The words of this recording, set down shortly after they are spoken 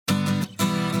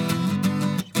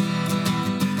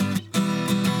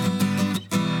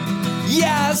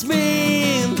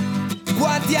Jasmine,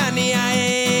 quanti anni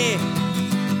hai?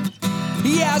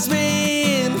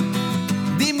 Jasmine,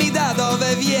 dimmi da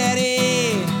dove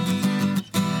vieni.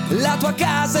 La tua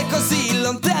casa è così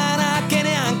lontana che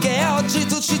neanche oggi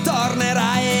tu ci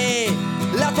tornerai.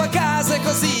 La tua casa è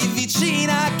così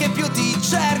vicina che più ti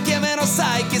cerchi e meno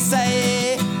sai chi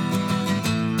sei.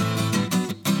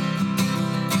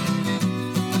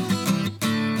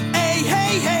 Ehi,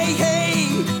 ehi, ehi,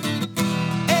 ehi.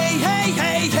 Ehi, ehi,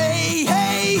 ehi, ehi,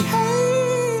 ehi,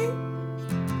 ehi.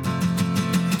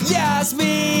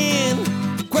 Jasmine,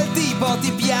 quel tipo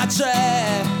ti piace?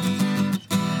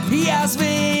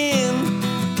 Jasmine,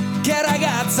 che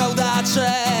ragazza audace.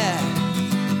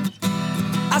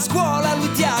 A scuola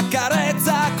lui ti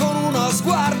accarezza con uno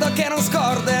sguardo che non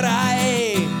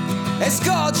scorderai e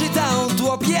scogita un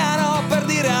tuo piano per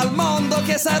dire al mondo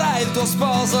che sarai il tuo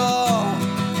sposo.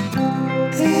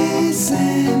 È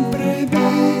sempre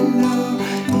bello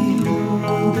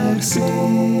illudersi.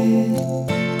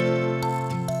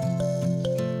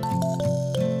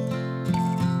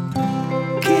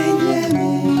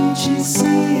 Ci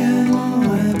siamo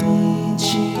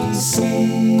amici,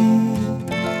 sì.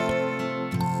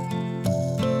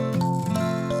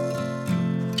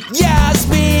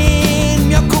 Jasmine,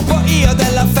 mi occupo io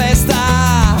della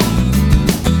festa.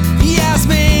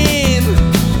 Jasmine,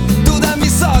 tu dammi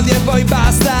soldi e poi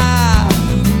basta.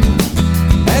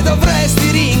 E dovresti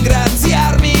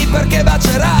ringraziarmi perché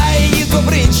bacerai il tuo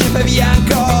principe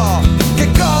bianco.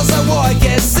 Che cosa vuoi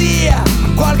che sia?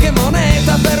 Qualche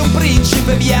moneta per un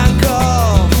principe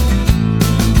bianco.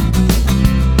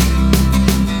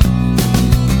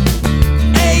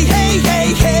 Ehi, ehi,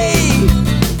 ehi, ehi.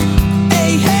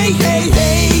 Ehi, ehi, ehi,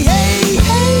 ehi, ehi,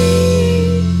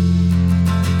 ehi.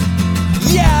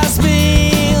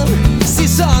 Jasmine, si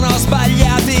sono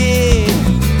sbagliati.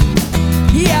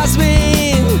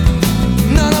 Jasmine,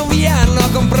 no, non vi hanno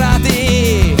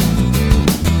comprati.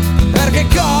 Perché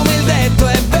come il detto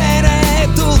è bene,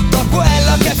 tutto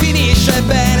quello che finisce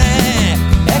bene.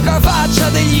 E con faccia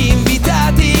degli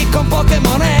invitati, con poche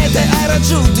monete hai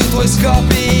raggiunto i tuoi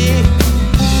scopi.